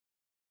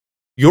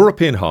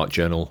European Heart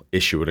Journal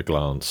Issue at a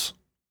Glance,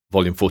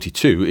 Volume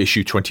 42,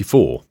 Issue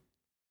 24.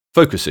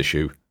 Focus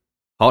Issue,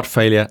 Heart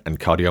Failure and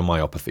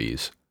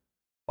Cardiomyopathies,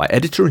 by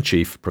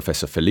Editor-in-Chief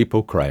Professor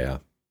Filippo Crea.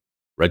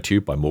 Read to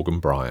you by Morgan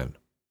Bryan.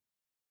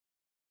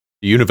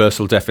 The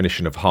Universal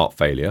Definition of Heart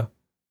Failure,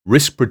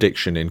 Risk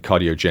Prediction in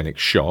Cardiogenic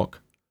Shock,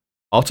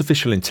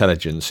 Artificial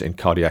Intelligence in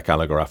Cardiac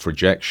Allograft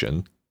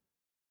Rejection,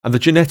 and the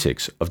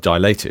Genetics of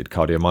Dilated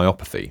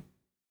Cardiomyopathy.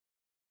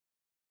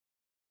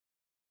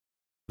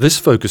 This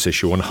focus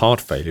issue on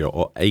heart failure,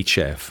 or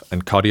HF,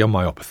 and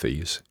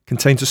cardiomyopathies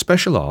contains a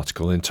special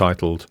article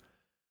entitled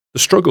The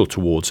Struggle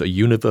Towards a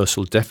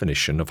Universal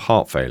Definition of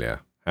Heart Failure,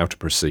 How to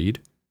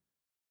Proceed.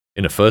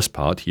 In a first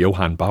part,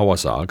 Johann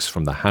Bauersags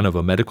from the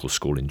Hanover Medical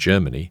School in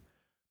Germany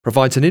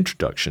provides an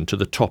introduction to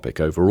the topic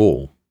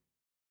overall.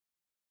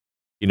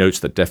 He notes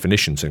that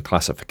definitions and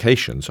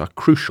classifications are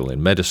crucial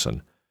in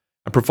medicine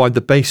and provide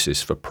the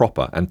basis for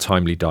proper and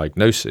timely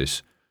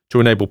diagnosis to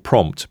enable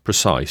prompt,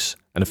 precise,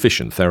 and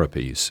efficient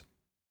therapies.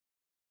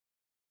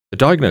 The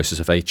diagnosis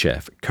of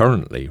HF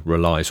currently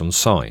relies on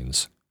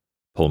signs,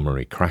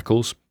 pulmonary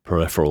crackles,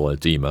 peripheral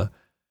edema,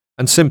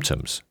 and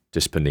symptoms,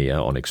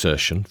 dyspnea on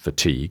exertion,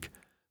 fatigue,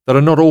 that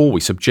are not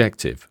always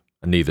objective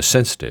and neither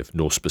sensitive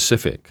nor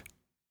specific.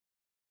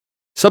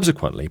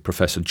 Subsequently,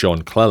 Professor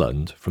John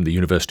Cleland from the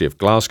University of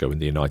Glasgow in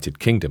the United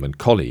Kingdom and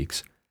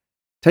colleagues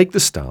take the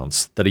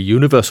stance that a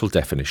universal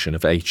definition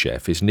of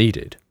HF is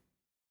needed.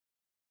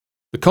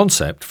 The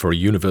concept for a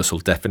universal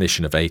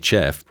definition of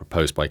HF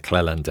proposed by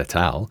Cleland et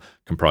al.,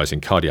 comprising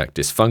cardiac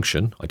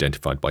dysfunction,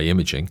 identified by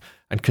imaging,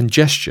 and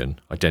congestion,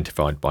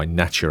 identified by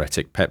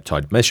natriuretic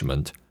peptide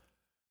measurement,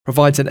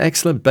 provides an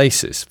excellent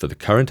basis for the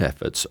current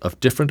efforts of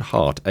different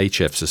heart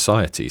HF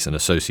societies and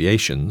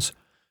associations,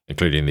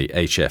 including the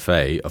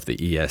HFA of the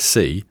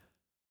ESC,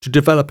 to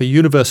develop a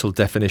universal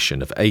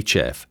definition of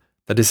HF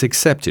that is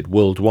accepted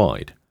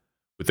worldwide,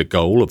 with the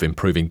goal of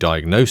improving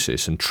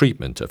diagnosis and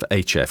treatment of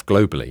HF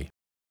globally.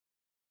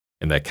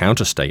 In their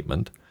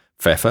counterstatement,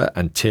 Pfeffer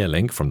and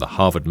Tierling from the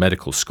Harvard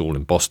Medical School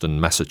in Boston,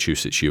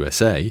 Massachusetts,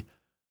 USA,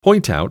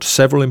 point out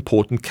several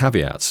important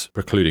caveats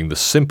precluding the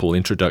simple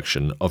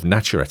introduction of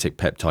natriuretic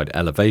peptide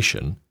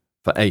elevation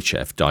for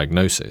HF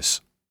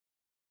diagnosis.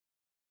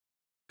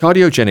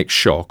 Cardiogenic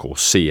shock, or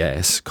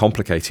CS,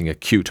 complicating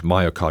acute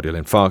myocardial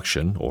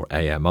infarction, or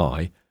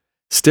AMI,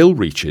 still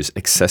reaches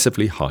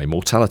excessively high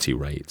mortality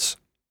rates.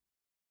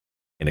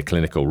 In a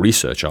clinical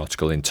research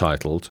article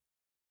entitled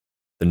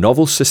The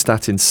Novel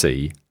Cystatin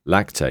C,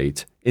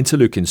 Lactate,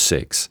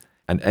 Interleukin-6,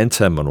 and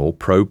N-terminal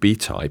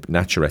pro-B-type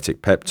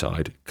natriuretic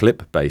peptide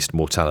CLIP-based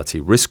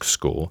mortality risk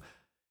score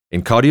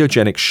in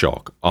cardiogenic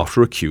shock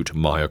after acute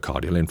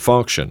myocardial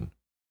infarction,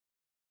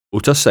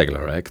 Uta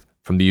Seglerek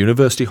from the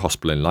University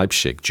Hospital in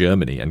Leipzig,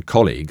 Germany, and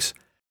colleagues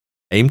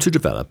aim to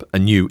develop a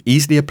new,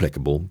 easily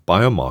applicable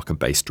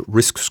biomarker-based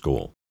risk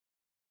score.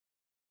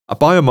 A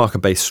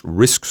biomarker-based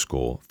risk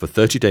score for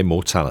 30-day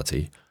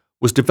mortality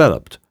was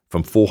developed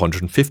from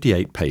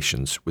 458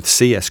 patients with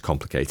CS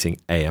complicating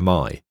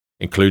AMI,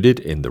 included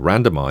in the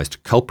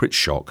randomized culprit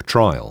shock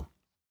trial.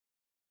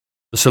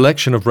 The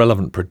selection of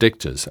relevant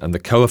predictors and the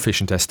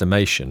coefficient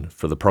estimation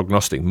for the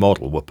prognostic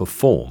model were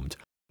performed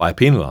by a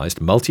penalized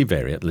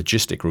multivariate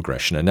logistic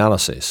regression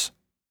analysis.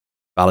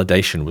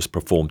 Validation was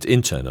performed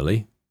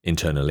internally,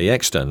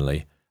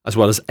 externally, as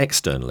well as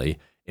externally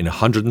in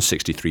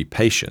 163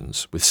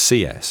 patients with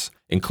CS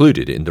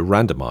included in the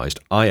randomized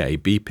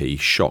IABP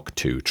SHOCK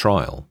 2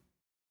 trial.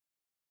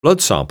 Blood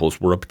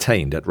samples were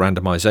obtained at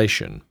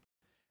randomization.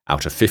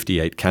 Out of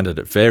 58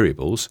 candidate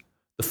variables,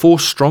 the 4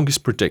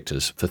 strongest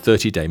predictors for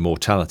 30-day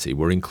mortality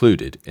were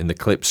included in the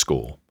CLIP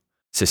score: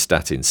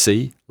 cystatin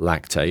C,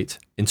 lactate,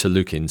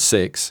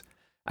 interleukin-6,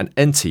 and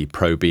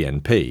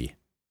NT-proBNP.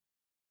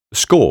 The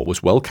score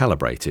was well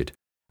calibrated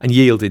and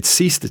yielded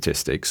C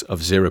statistics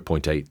of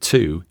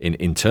 0.82 in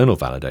internal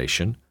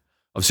validation,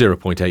 of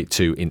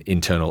 0.82 in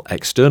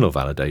internal-external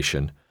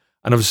validation,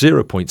 and of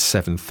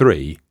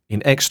 0.73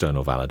 in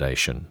external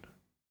validation.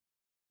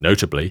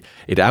 Notably,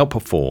 it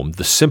outperformed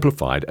the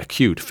simplified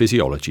acute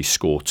physiology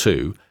score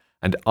 2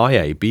 and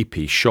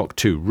IABP shock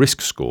 2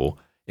 risk score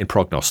in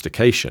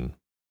prognostication,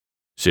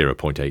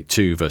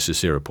 0.82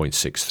 versus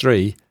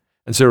 0.63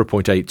 and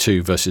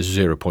 0.82 versus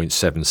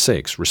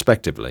 0.76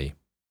 respectively.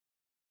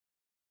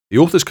 The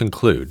authors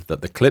conclude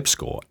that the CLIP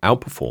score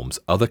outperforms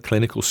other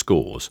clinical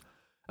scores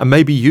and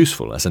may be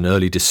useful as an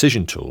early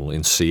decision tool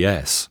in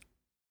CS.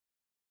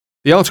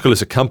 The article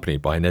is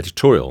accompanied by an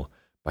editorial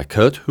by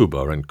Kurt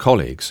Huber and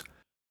colleagues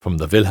from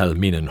the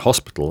Wilhelminen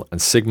Hospital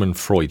and Sigmund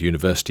Freud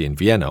University in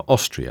Vienna,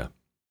 Austria.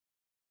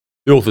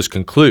 The authors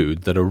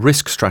conclude that a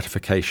risk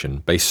stratification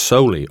based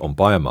solely on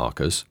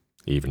biomarkers,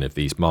 even if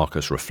these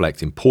markers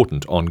reflect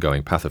important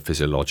ongoing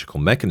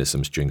pathophysiological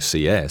mechanisms during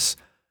CS,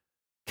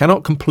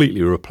 cannot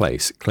completely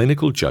replace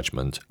clinical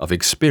judgment of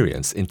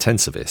experienced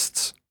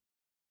intensivists.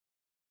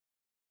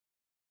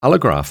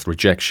 Allograft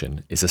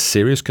rejection is a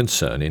serious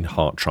concern in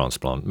heart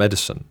transplant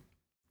medicine.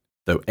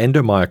 Though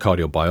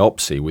endomyocardial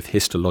biopsy with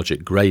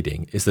histologic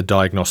grading is the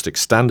diagnostic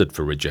standard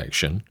for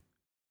rejection,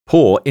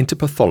 poor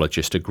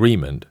interpathologist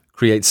agreement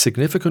creates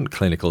significant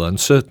clinical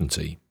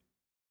uncertainty.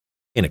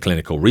 In a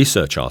clinical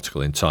research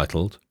article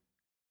entitled,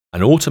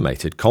 "An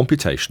Automated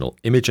Computational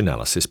Image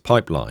Analysis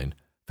Pipeline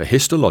for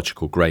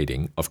Histological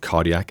Grading of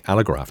Cardiac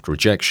Allograft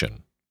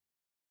Rejection,"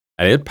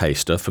 Elliot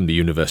Paster from the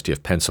University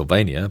of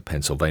Pennsylvania,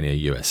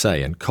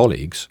 USA, and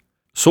colleagues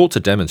sought to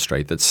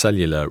demonstrate that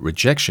cellular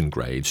rejection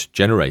grades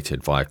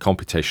generated via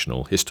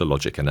computational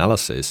histologic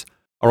analysis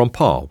are on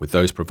par with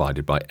those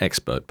provided by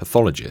expert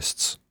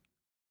pathologists.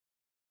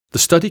 The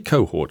study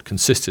cohort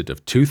consisted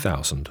of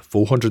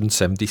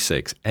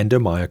 2,476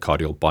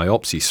 endomyocardial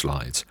biopsy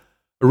slides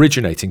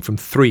originating from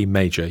 3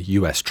 major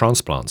U.S.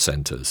 transplant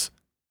centers.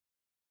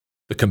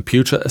 The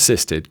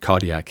Computer-Assisted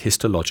Cardiac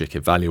Histologic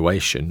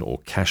Evaluation, or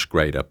CASH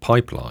grader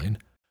pipeline,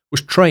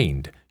 was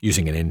trained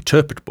using an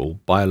interpretable,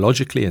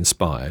 biologically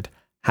inspired,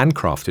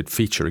 handcrafted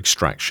feature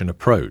extraction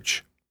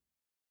approach.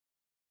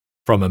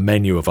 From a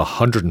menu of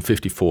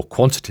 154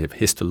 quantitative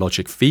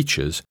histologic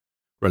features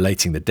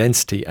relating the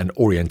density and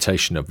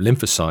orientation of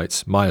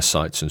lymphocytes,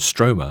 myocytes, and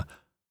stroma,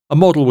 a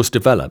model was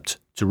developed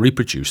to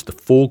reproduce the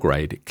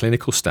 4-grade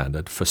clinical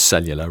standard for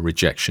cellular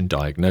rejection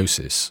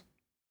diagnosis.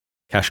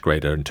 CASH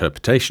grader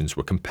interpretations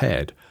were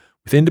compared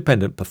with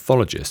independent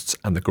pathologists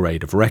and the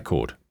grade of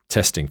record,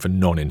 testing for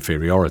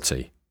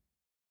non-inferiority.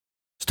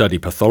 Study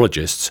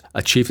pathologists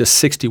achieved a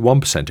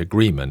 61%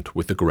 agreement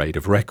with the grade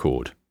of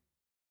record.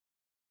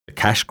 The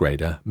CASH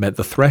grader met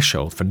the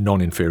threshold for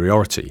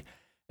non-inferiority,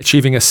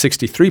 achieving a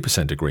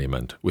 63%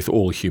 agreement with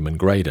all human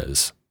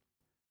graders.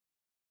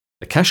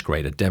 The CASH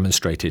grader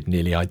demonstrated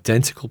nearly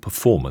identical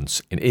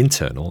performance in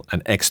internal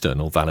and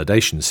external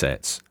validation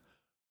sets,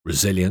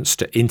 resilience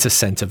to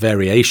inter-center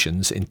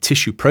variations in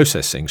tissue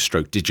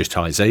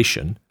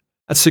processing/digitization,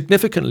 and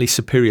significantly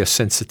superior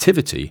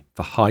sensitivity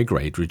for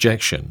high-grade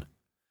rejection,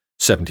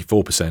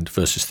 74%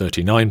 versus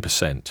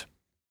 39%.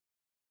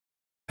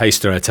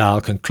 Paster et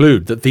al.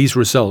 Conclude that these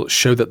results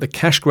show that the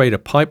CASH grader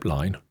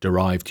pipeline,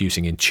 derived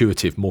using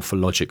intuitive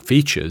morphologic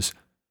features,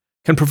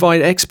 can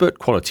provide expert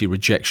quality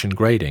rejection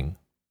grading,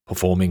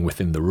 performing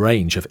within the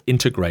range of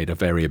intergrader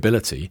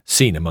variability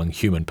seen among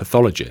human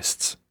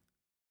pathologists.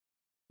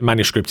 The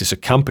manuscript is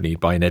accompanied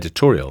by an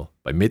editorial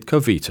by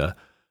Mitko Vita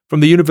from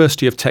the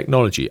University of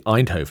Technology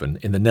Eindhoven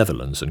in the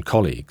Netherlands and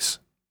colleagues.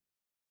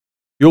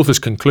 The authors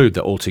conclude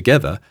that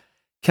altogether,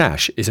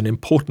 CASH is an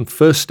important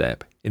first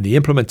step in the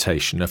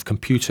implementation of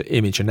computer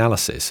image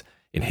analysis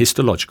in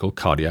histological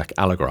cardiac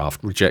allograft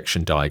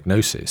rejection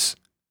diagnosis,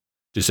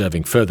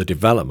 deserving further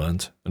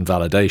development and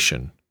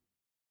validation.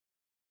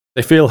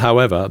 They feel,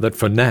 however, that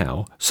for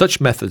now,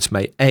 such methods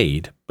may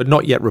aid but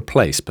not yet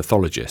replace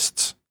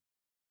pathologists.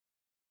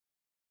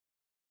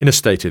 In a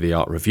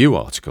state-of-the-art review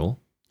article,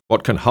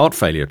 "What can heart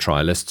failure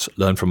trialists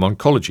learn from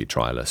oncology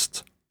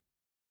trialists?"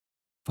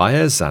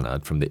 Fayer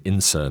Zanad from the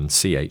INSERN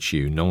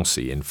CHU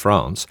Nancy in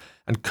France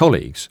and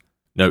colleagues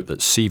note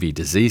that CV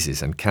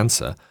diseases and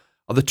cancer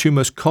are the 2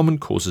 most common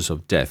causes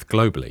of death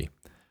globally,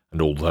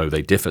 and although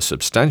they differ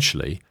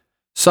substantially,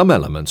 some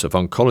elements of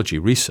oncology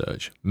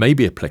research may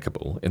be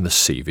applicable in the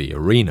CV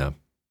arena.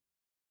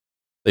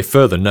 They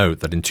further note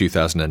that in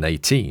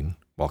 2018,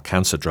 while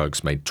cancer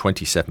drugs made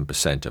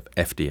 27% of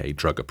FDA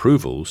drug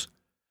approvals,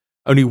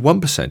 only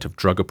 1% of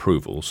drug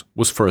approvals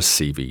was for a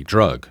CV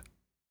drug.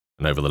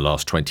 And over the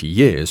last 20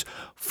 years,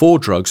 4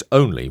 drugs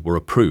only were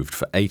approved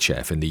for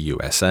HF in the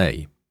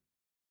USA.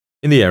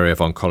 In the area of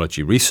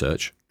oncology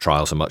research,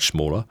 trials are much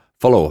smaller,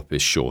 follow-up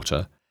is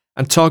shorter,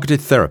 and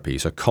targeted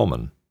therapies are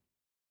common.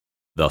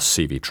 Thus,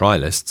 CV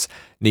trialists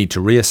need to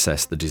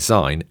reassess the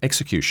design,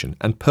 execution,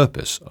 and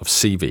purpose of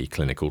CV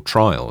clinical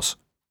trials.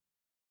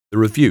 The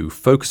review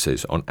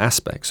focuses on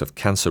aspects of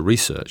cancer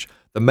research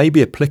that may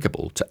be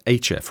applicable to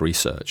HF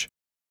research,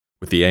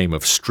 with the aim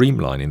of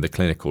streamlining the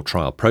clinical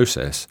trial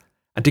process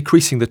and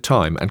decreasing the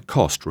time and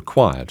cost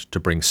required to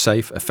bring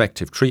safe,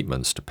 effective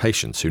treatments to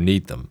patients who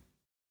need them.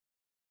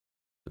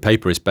 The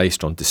paper is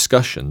based on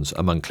discussions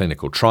among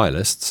clinical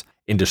trialists,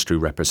 industry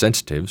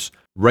representatives,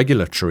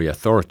 regulatory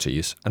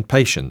authorities, and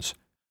patients,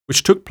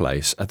 which took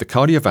place at the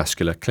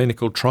Cardiovascular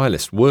Clinical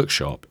Trialist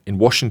Workshop in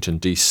Washington,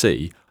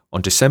 D.C.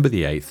 on December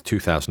 8,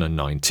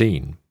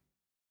 2019.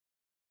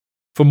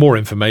 For more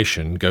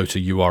information, go to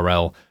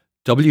URL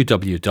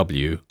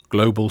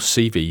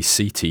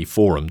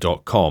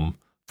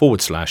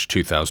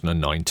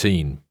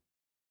www.globalcvctforum.com/2019.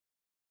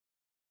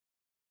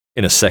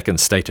 In a second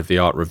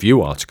state-of-the-art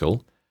review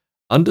article,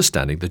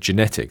 Understanding the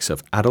Genetics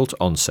of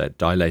Adult-Onset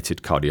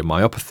Dilated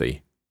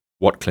Cardiomyopathy,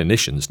 What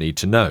Clinicians Need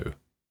to Know,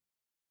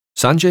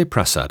 Sanjay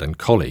Prasad and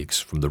colleagues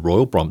from the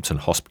Royal Brompton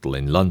Hospital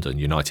in London,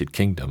 United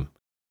Kingdom,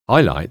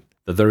 highlight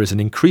that there is an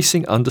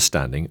increasing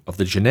understanding of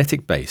the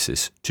genetic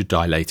basis to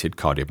dilated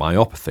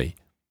cardiomyopathy.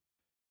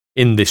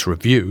 In this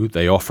review,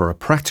 they offer a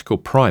practical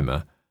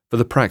primer for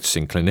the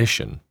practicing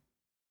clinician.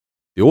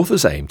 The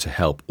authors aim to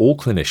help all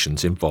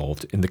clinicians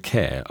involved in the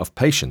care of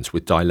patients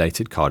with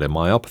dilated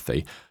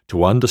cardiomyopathy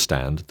to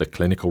understand the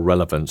clinical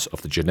relevance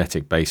of the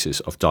genetic basis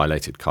of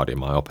dilated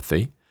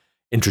cardiomyopathy,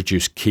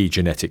 introduce key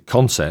genetic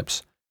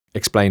concepts,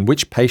 explain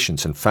which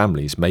patients and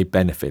families may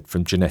benefit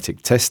from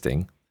genetic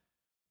testing,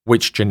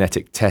 which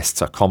genetic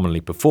tests are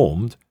commonly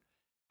performed,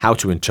 how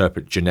to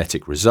interpret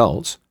genetic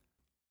results,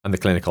 and the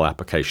clinical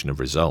application of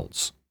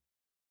results.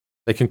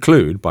 They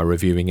conclude by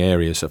reviewing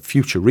areas of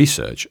future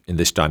research in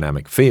this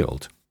dynamic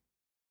field.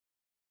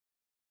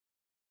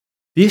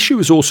 The issue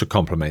is also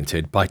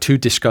complemented by two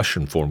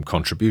discussion forum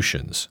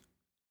contributions.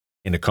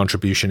 In a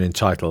contribution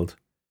entitled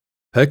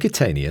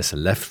Percutaneous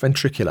Left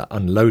Ventricular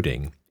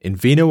Unloading in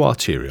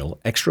Veno-Arterial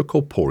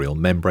Extracorporeal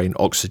Membrane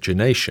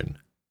Oxygenation,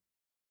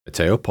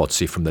 Matteo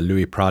Pozzi from the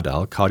Louis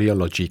Pradal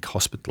Cardiologique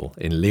Hospital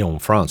in Lyon,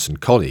 France, and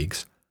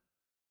colleagues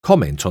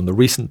comment on the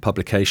recent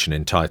publication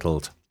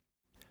entitled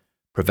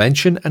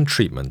Prevention and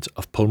Treatment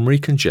of Pulmonary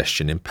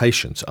Congestion in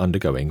Patients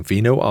Undergoing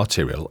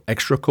Veno-Arterial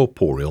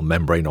Extracorporeal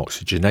Membrane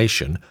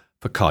Oxygenation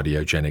for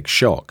Cardiogenic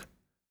Shock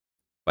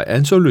by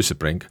Enzo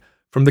Lusebrink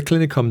from the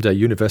Klinikum der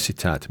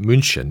Universität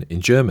München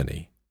in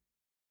Germany.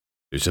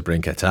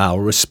 Lusebrink et al.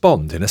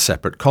 Respond in a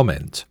separate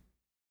comment.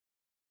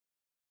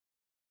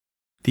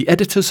 The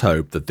editors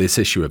hope that this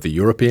issue of the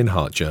European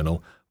Heart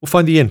Journal will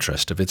find the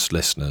interest of its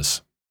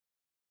listeners.